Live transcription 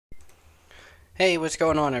Hey, what's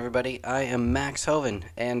going on, everybody? I am Max Hoven,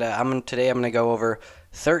 and today I'm going to go over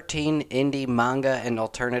 13 indie manga and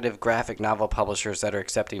alternative graphic novel publishers that are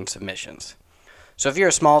accepting submissions. So if you're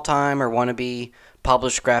a small-time or wannabe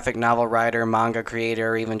published graphic novel writer, manga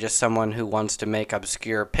creator, or even just someone who wants to make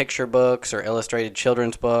obscure picture books or illustrated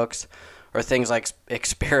children's books, or things like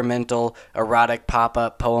experimental, erotic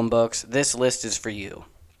pop-up poem books, this list is for you.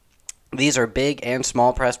 These are big and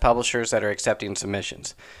small press publishers that are accepting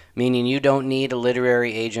submissions, meaning you don't need a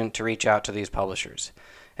literary agent to reach out to these publishers.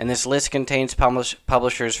 And this list contains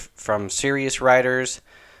publishers from serious writers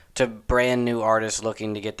to brand new artists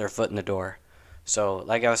looking to get their foot in the door. So,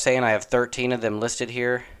 like I was saying, I have 13 of them listed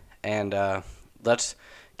here, and let's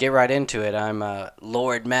get right into it. I'm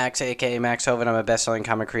Lord Max, aka Max Hoven. I'm a best-selling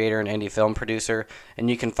comic creator and indie film producer, and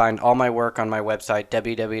you can find all my work on my website,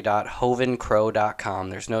 www.hovencrow.com.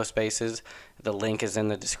 There's no spaces. The link is in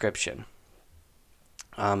the description.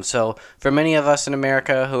 So, for many of us in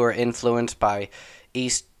America who are influenced by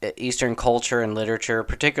Eastern culture and literature,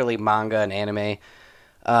 particularly manga and anime,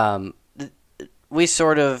 we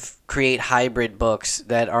sort of create hybrid books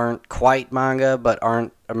that aren't quite manga but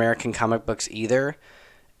aren't American comic books either.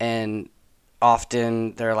 And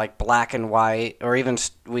often they're like black and white, or even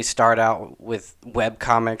we start out with web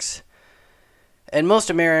comics. And most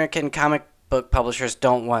American comic book publishers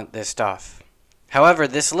don't want this stuff. However,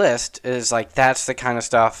 this list is like, that's the kind of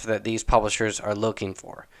stuff that these publishers are looking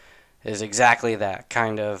for. It is exactly that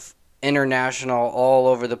kind of international, all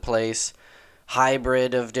over the place,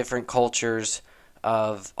 hybrid of different cultures,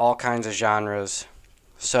 of all kinds of genres.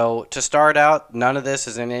 So to start out, none of this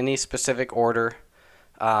is in any specific order.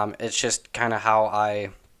 It's just kind of how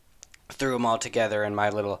I threw them all together in my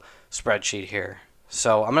little spreadsheet here.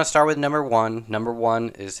 So I'm going to start with number one. Number one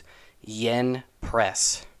is Yen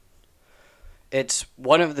Press. It's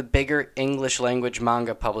one of the bigger English language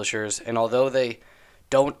manga publishers, and although they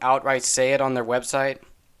don't outright say it on their website,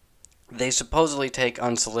 they supposedly take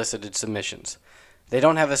unsolicited submissions. They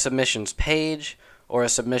don't have a submissions page or a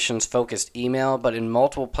submissions focused email, but in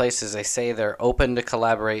multiple places they say they're open to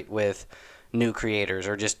collaborate with new creators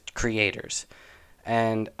or just creators.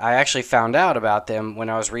 And I actually found out about them when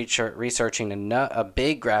I was researching a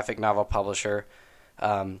big graphic novel publisher,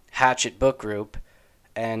 Hatchet Book Group,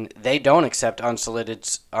 and they don't accept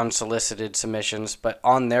unsolicited submissions, but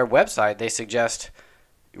on their website they suggest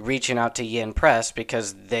reaching out to Yen Press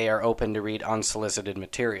because they are open to read unsolicited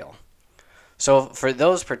material. So for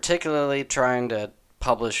those particularly trying to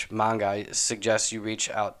publish manga, I suggest you reach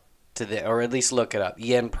out to or at least look it up,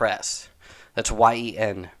 Yen Press. That's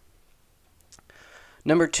Y-E-N.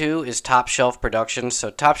 Number two is Top Shelf Productions. So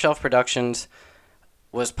Top Shelf Productions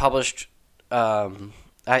was published, I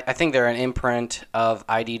think they're an imprint of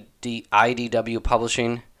IDW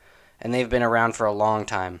Publishing, and they've been around for a long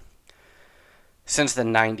time, since the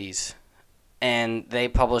 90s. And they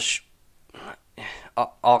publish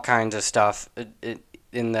all kinds of stuff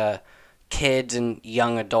in the kids and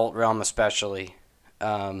young adult realm especially.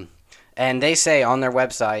 And they say on their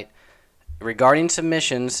website, regarding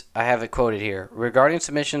submissions, I have it quoted here, regarding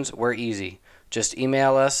submissions, we're easy. Just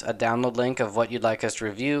email us a download link of what you'd like us to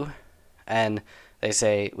review, and they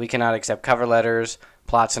say we cannot accept cover letters,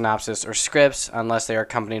 plot synopsis, or scripts unless they are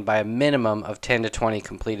accompanied by a minimum of 10 to 20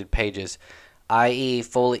 completed pages, i.e.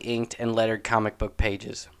 fully inked and lettered comic book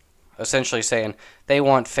pages. Essentially saying they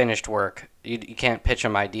want finished work. You can't pitch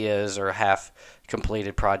them ideas or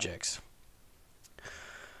half-completed projects.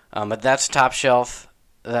 But that's Top Shelf.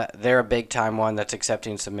 They're a big-time one that's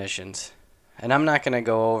accepting submissions. And I'm not going to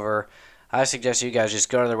go over... I suggest you guys just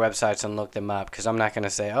go to their websites and look them up, because I'm not going to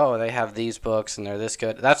say, oh, they have these books and they're this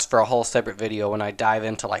good. That's for a whole separate video when I dive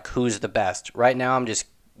into like who's the best. Right now I'm just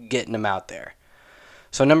getting them out there.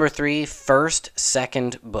 So number three, First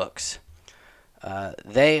Second Books.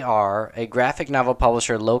 They are a graphic novel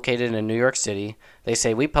publisher located in New York City. They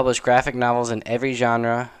say we publish graphic novels in every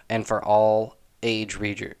genre and for all age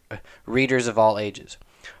readers of all ages.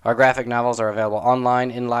 Our graphic novels are available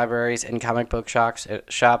online, in libraries, in comic book shops,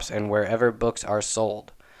 and wherever books are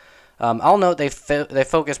sold. I'll note they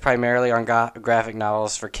focus primarily on graphic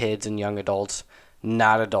novels for kids and young adults,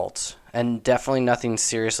 not adults, and definitely nothing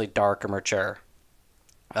seriously dark or mature.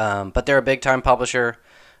 But they're a big-time publisher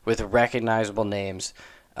with recognizable names,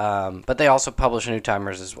 but they also publish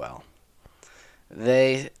new-timers as well.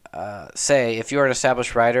 They say if you are an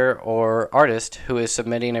established writer or artist who is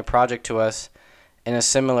submitting a project to us in a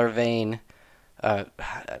similar vein,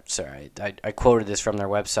 sorry, I quoted this from their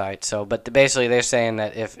website. But basically they're saying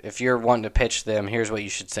that if you're wanting to pitch them, here's what you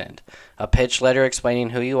should send: a pitch letter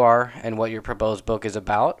explaining who you are and what your proposed book is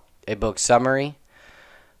about, a book summary,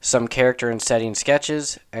 some character and setting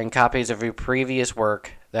sketches, and copies of your previous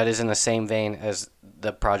work that is in the same vein as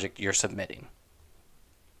the project you're submitting.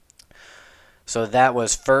 So that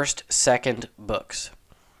was first, second books.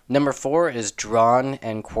 Number 4 is Drawn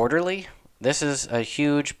and Quarterly. This is a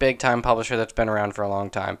huge, big-time publisher that's been around for a long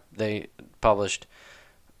time. They published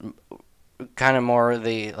kind of more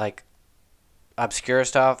the obscure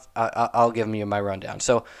stuff. I'll give you my rundown.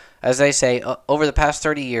 So, as they say, over the past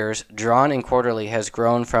 30 years, Drawn and Quarterly has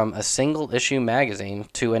grown from a single-issue magazine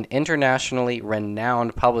to an internationally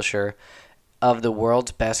renowned publisher of the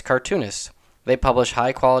world's best cartoonists. They publish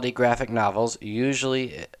high-quality graphic novels,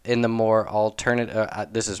 usually in the more alternative...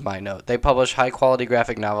 this is my note. They publish high-quality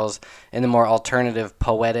graphic novels in the more alternative,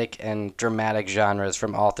 poetic, and dramatic genres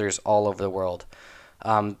from authors all over the world.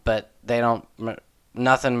 But they don't...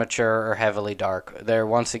 Nothing mature or heavily dark. They're,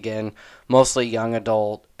 once again, mostly young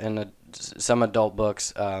adult and some adult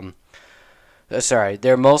books.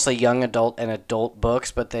 They're mostly young adult and adult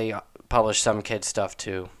books, but they publish some kid stuff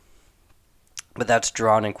too. But that's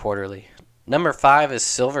Drawn and Quarterly. Number 5 is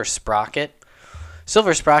Silver Sprocket.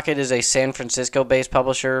 Silver Sprocket is a San Francisco-based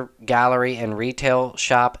publisher, gallery, and retail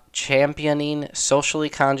shop championing socially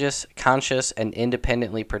conscious and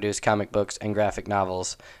independently produced comic books and graphic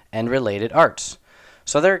novels and related arts.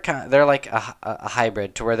 So they're like a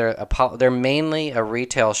hybrid to where they're mainly a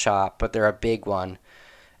retail shop, but they're a big one.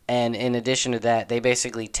 And in addition to that, they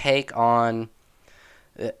basically take on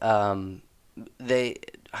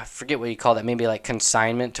I forget what you call that, maybe like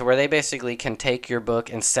consignment, to where they basically can take your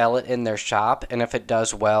book and sell it in their shop, and if it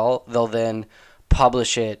does well, they'll then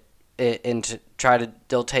publish it into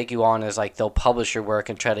they'll take you on as they'll publish your work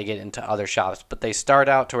and try to get into other shops. But they start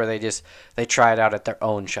out to where they try it out at their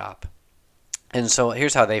own shop. And so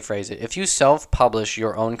here's how they phrase it. If you self-publish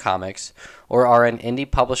your own comics or are an indie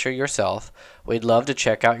publisher yourself, we'd love to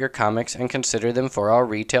check out your comics and consider them for our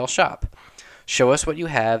retail shop. Show us what you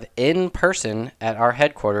have in person at our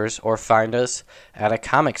headquarters or find us at a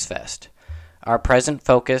comics fest. Our present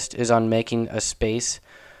focus is on making space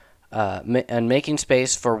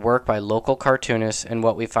for work by local cartoonists and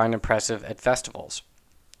what we find impressive at festivals.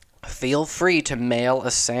 Feel free to mail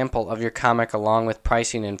a sample of your comic along with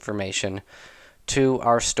pricing information to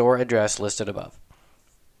our store address listed above.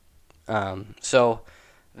 So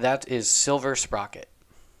that is Silver Sprocket.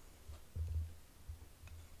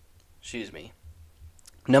 Excuse me.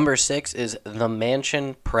 Number 6 is The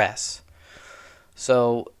Mansion Press.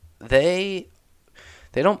 So they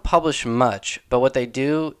don't publish much, but what they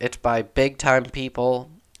do, it's by big time people,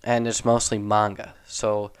 and it's mostly manga.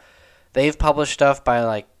 So they've published stuff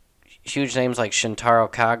by huge names like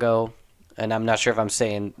Shintaro Kago, and I'm not sure if I'm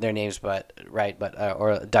saying their names or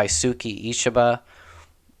Daisuke Ishiba.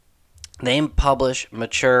 They publish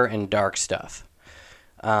mature and dark stuff.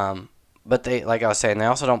 But they, like I was saying, they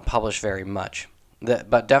also don't publish very much.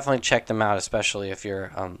 But definitely check them out, especially if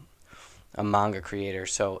you're a manga creator.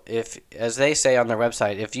 So as they say on their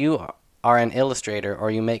website, if you are an illustrator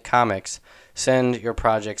or you make comics, send your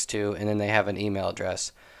projects to, and then they have an email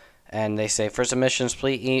address. And they say, for submissions,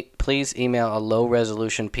 please email a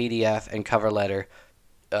low-resolution PDF and cover letter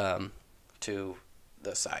to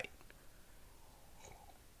the site.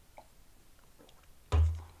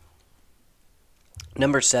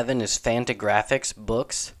 Number 7 is Fantagraphics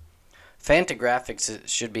Books. Fantagraphics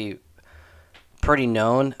should be pretty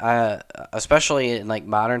known, especially in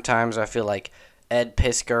modern times. I feel like Ed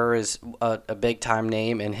Piskor is a big-time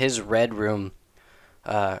name, and his Red Room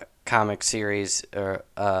comic series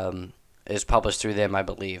is published through them, I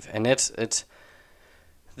believe, and that's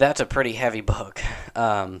a pretty heavy book.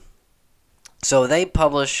 So they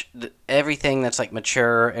publish everything that's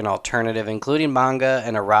mature and alternative, including manga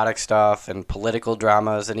and erotic stuff and political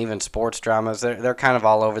dramas and even sports dramas. They're kind of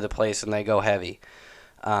all over the place, and they go heavy.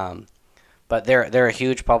 But they're a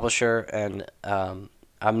huge publisher, and I'm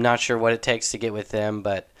not sure what it takes to get with them,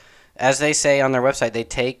 but as they say on their website, they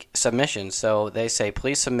take submissions. So they say,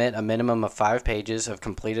 please submit a minimum of 5 pages of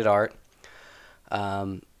completed art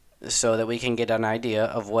so that we can get an idea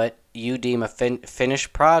of what you deem a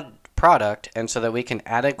finished product, and so that we can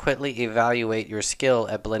adequately evaluate your skill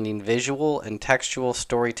at blending visual and textual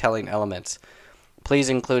storytelling elements. Please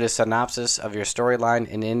include a synopsis of your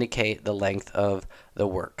storyline and indicate the length of the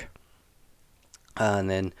work. And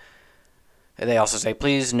then they also say,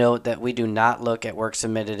 please note that we do not look at work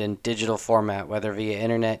submitted in digital format, whether via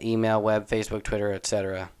internet, email, web, Facebook, Twitter,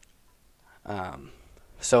 etc.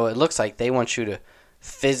 So it looks like they want you to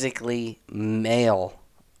physically mail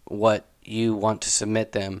what you want to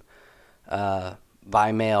submit them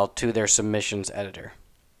by mail to their submissions editor.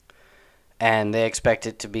 And they expect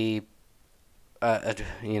it to be,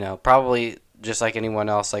 probably just like anyone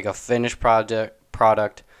else, like a finished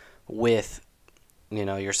product with,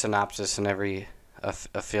 your synopsis and every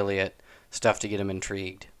affiliate stuff to get them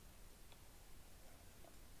intrigued.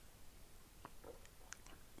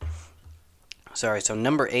 Sorry, so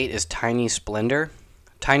number 8 is Tiny Splendor.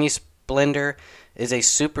 Tiny Splendor is a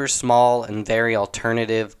super small and very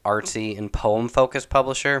alternative, artsy, and poem-focused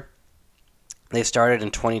publisher. They started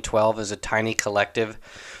in 2012 as a tiny collective,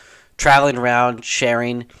 traveling around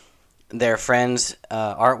sharing their friends'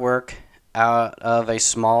 artwork out of a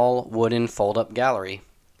small wooden fold-up gallery.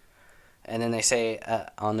 And then they say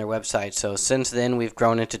on their website, so since then we've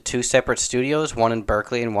grown into 2 separate studios, one in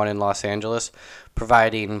Berkeley and one in Los Angeles,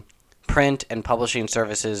 providing print and publishing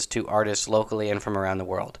services to artists locally and from around the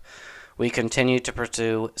world. We continue to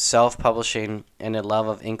pursue self-publishing and a love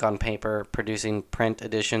of ink on paper, producing print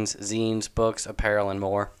editions, zines, books, apparel, and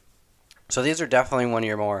more. So these are definitely one of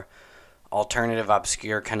your more alternative,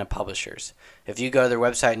 obscure kind of publishers. If you go to their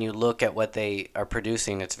website and you look at what they are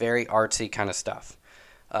producing, it's very artsy kind of stuff.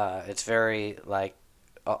 It's very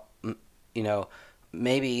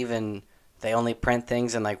maybe even they only print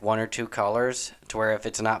things in like 1 or 2 colors, to where if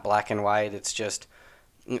it's not black and white, it's just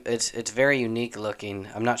it's very unique looking.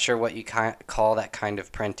 I'm not sure what you call that kind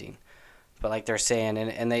of printing, but like they're saying,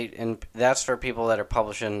 and that's for people that are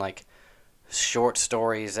publishing like short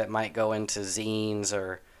stories that might go into zines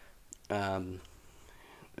or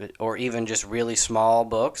even just really small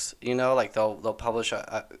books. Like they'll publish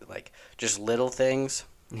like just little things.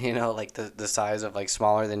 Like the size of like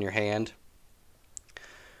smaller than your hand.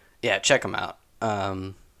 Yeah, check them out.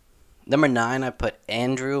 Number 9, I put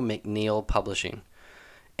Andrew McNeil Publishing.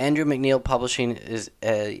 Andrew McNeil Publishing is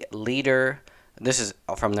a leader, this is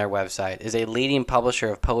from their website, is a leading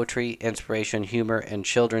publisher of poetry, inspiration, humor, and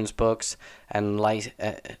children's books and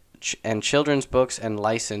licensed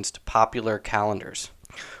popular calendars.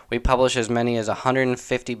 We publish as many as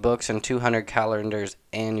 150 books and 200 calendars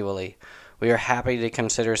annually. We are happy to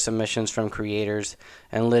consider submissions from creators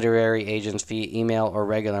and literary agents via email or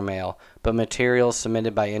regular mail, but materials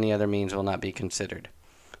submitted by any other means will not be considered.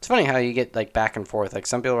 It's funny how you get like back and forth. Like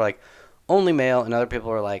some people are like, only mail, and other people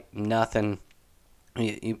are like, nothing.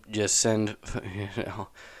 You just send,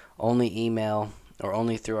 only email or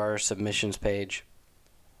only through our submissions page.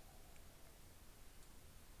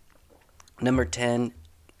 Number 10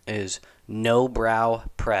 is No Brow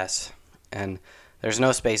Press, and there's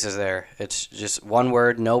no spaces there. It's just one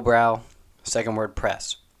word, No Brow, second word,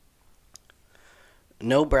 Press.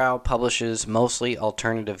 No Brow publishes mostly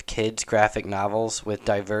alternative kids' graphic novels with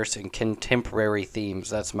diverse and contemporary themes.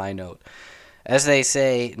 That's my note. As they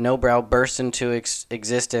say, No Brow burst into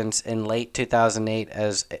existence in late 2008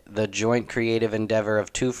 as the joint creative endeavor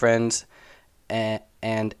of 2 friends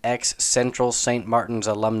and ex-Central St. Martin's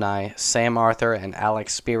alumni, Sam Arthur and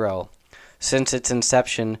Alex Spiro. Since its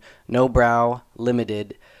inception, No Brow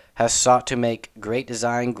Limited has sought to make great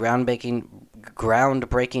design,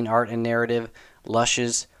 groundbreaking art and narrative,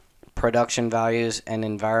 luscious production values, and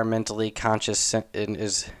environmental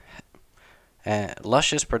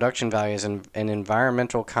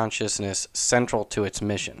consciousness central to its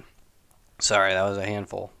mission. Sorry, that was a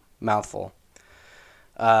mouthful.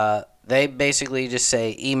 They basically just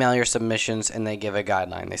say email your submissions, and they give a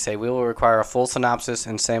guideline. They say we will require a full synopsis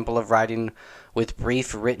and sample of writing with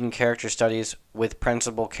brief written character studies with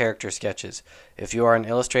principal character sketches. If you are an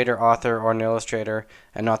illustrator, author, or an illustrator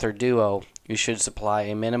and author duo, you should supply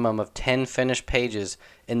a minimum of 10 finished pages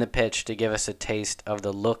in the pitch to give us a taste of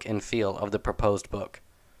the look and feel of the proposed book.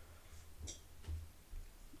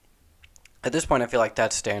 At this point, I feel like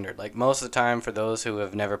that's standard. Like most of the time, for those who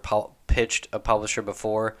have never pitched a publisher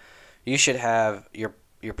before, you should have your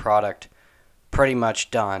product pretty much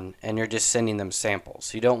done, and you're just sending them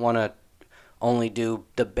samples. You don't want to only do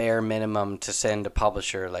the bare minimum to send a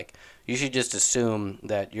publisher. Like you should just assume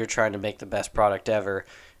that you're trying to make the best product ever,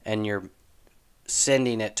 and you're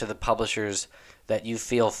sending it to the publishers that you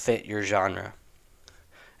feel fit your genre.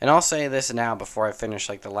 And I'll say this now before I finish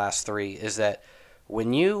like the last 3, is that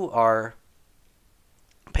when you are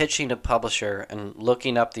pitching a publisher and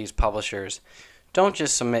looking up these publishers, don't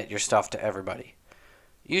just submit your stuff to everybody.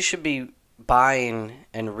 You should be buying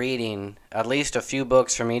and reading at least a few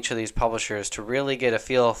books from each of these publishers to really get a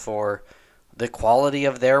feel for the quality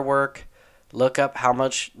of their work, look up how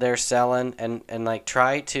much they're selling, and like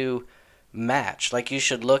try to match. Like you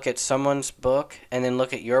should look at someone's book and then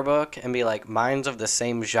look at your book and be like, mine's of the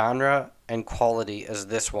same genre and quality as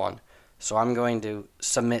this one, so I'm going to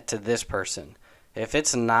submit to this person. If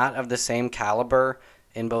it's not of the same caliber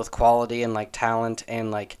in both quality and like talent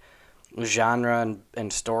and like genre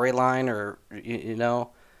and storyline, or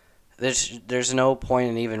there's no point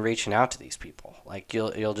in even reaching out to these people. Like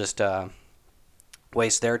you'll just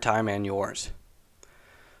waste their time and yours.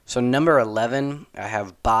 So number 11, I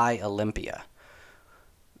have Buy Olympia.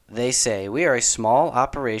 They say, we are a small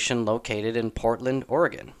operation located in Portland,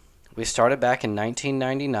 Oregon. We started back in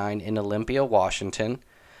 1999 in Olympia, Washington,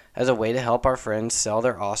 as a way to help our friends sell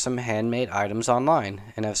their awesome handmade items online,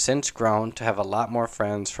 and have since grown to have a lot more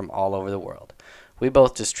friends from all over the world. We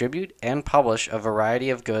both distribute and publish a variety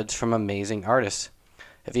of goods from amazing artists.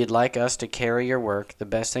 If you'd like us to carry your work, the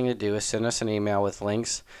best thing to do is send us an email with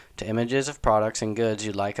links to images of products and goods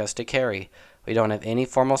you'd like us to carry. We don't have any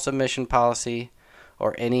formal submission policy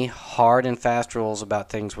or any hard and fast rules about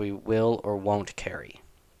things we will or won't carry.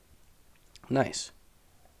 Nice.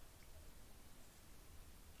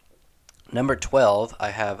 Number 12,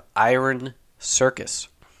 I have Iron Circus.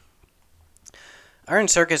 Iron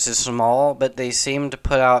Circus is small, but they seem to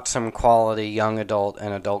put out some quality young adult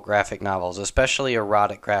and adult graphic novels, especially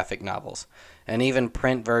erotic graphic novels, and even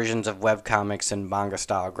print versions of webcomics and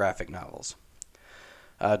manga-style graphic novels.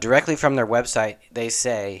 Directly from their website, they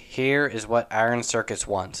say, here is what Iron Circus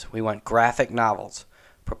wants. We want graphic novels.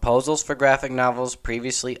 Proposals for graphic novels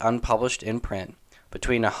previously unpublished in print,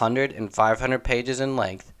 between 100 and 500 pages in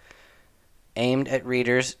length, aimed at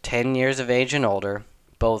readers 10 years of age and older.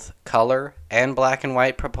 Both color and black and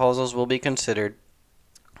white proposals will be considered.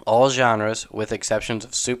 All genres, with exceptions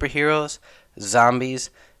of superheroes,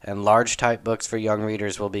 zombies, and large type books for young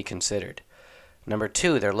readers, will be considered. Number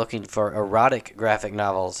 2, they're looking for erotic graphic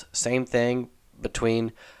novels. Same thing,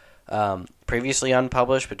 between previously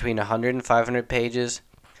unpublished, between 100 and 500 pages.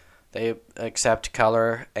 They accept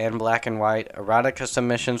color and black and white. Erotica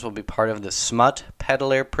submissions will be part of the Smut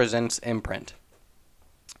Peddler Presents imprint.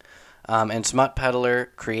 And Smut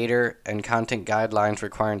Peddler creator and content guidelines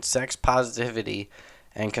requiring sex positivity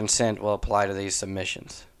and consent will apply to these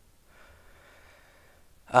submissions.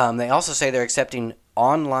 They also say they're accepting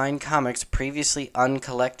online comics previously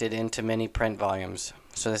uncollected into mini print volumes.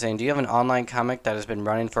 So they're saying, do you have an online comic that has been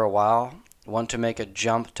running for a while? Want to make a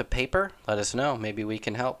jump to paper? Let us know. Maybe we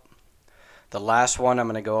can help. The last one I'm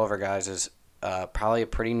going to go over, guys, is probably a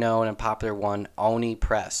pretty known and popular one, Oni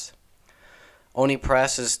Press. Oni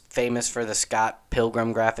Press is famous for the Scott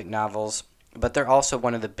Pilgrim graphic novels, but they're also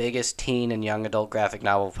one of the biggest teen and young adult graphic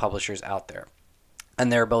novel publishers out there.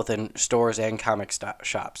 And they're both in stores and comic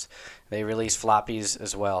shops. They release floppies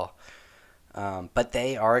as well. But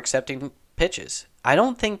they are accepting pitches. I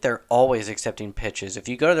don't think they're always accepting pitches. If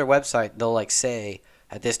you go to their website, they'll say,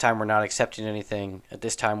 at this time we're not accepting anything, at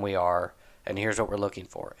this time we are, and here's what we're looking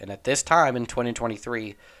for. And at this time in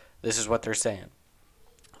 2023, this is what they're saying.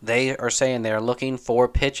 They are saying they are looking for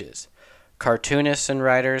pitches. Cartoonists and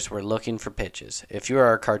writers, we're looking for pitches. If you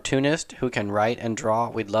are a cartoonist who can write and draw,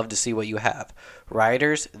 we'd love to see what you have.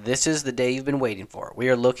 Writers, this is the day you've been waiting for. We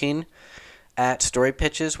are looking at story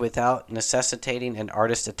pitches without necessitating an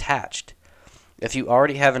artist attached. If you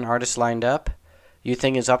already have an artist lined up you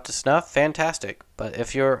think is up to snuff, fantastic. But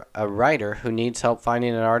if you're a writer who needs help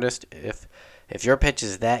finding an artist, if your pitch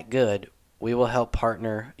is that good, we will help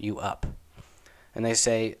partner you up. And they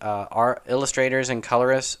say our illustrators and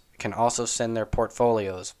colorists can also send their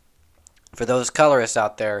portfolios. For those colorists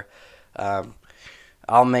out there,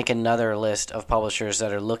 I'll make another list of publishers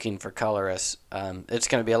that are looking for colorists. It's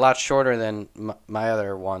going to be a lot shorter than my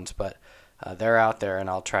other ones, but they're out there, and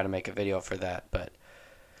I'll try to make a video for that. But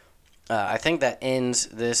I think that ends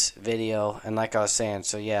this video. And like I was saying,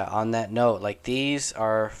 so yeah, on that note, these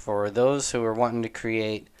are for those who are wanting to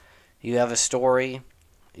create. You have a story.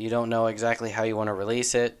 You don't know exactly how you want to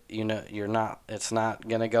release it. It's not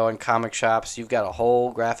going to go in comic shops. You've got a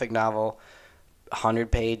whole graphic novel,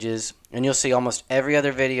 100 pages, and you'll see almost every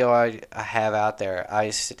other video I have out there,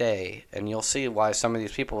 I stay, and you'll see why some of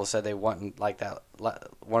these people said they want that.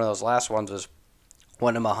 One of those last ones was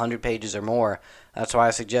want them 100 pages or more. That's why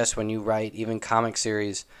I suggest when you write even comic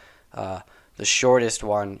series, the shortest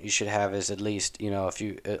one you should have is at least, if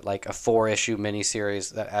you a 4-issue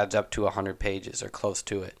miniseries that adds up to 100 pages or close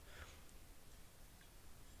to it.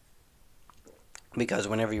 Because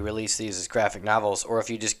whenever you release these as graphic novels, or if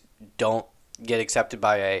you just don't get accepted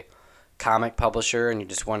by a comic publisher and you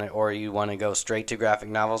just want to, or you want to go straight to graphic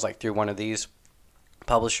novels through one of these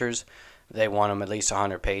publishers, they want them at least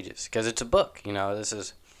 100 pages because it's a book.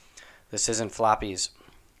 This isn't floppies.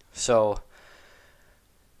 So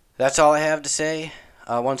that's all I have to say.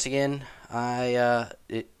 Once again,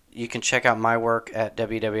 you can check out my work at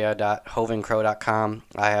www.hovencrow.com.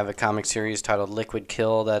 I have a comic series titled Liquid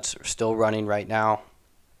Kill that's still running right now,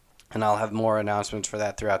 and I'll have more announcements for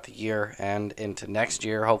that throughout the year and into next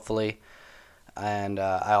year, hopefully. And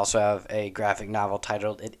I also have a graphic novel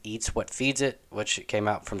titled It Eats What Feeds It, which came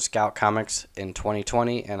out from Scout Comics in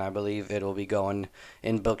 2020, and I believe it will be going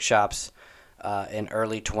in bookshops in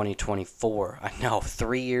early 2024. I know,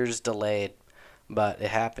 3 years delayed, but it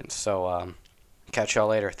happens. So catch y'all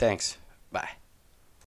later. Thanks. Bye.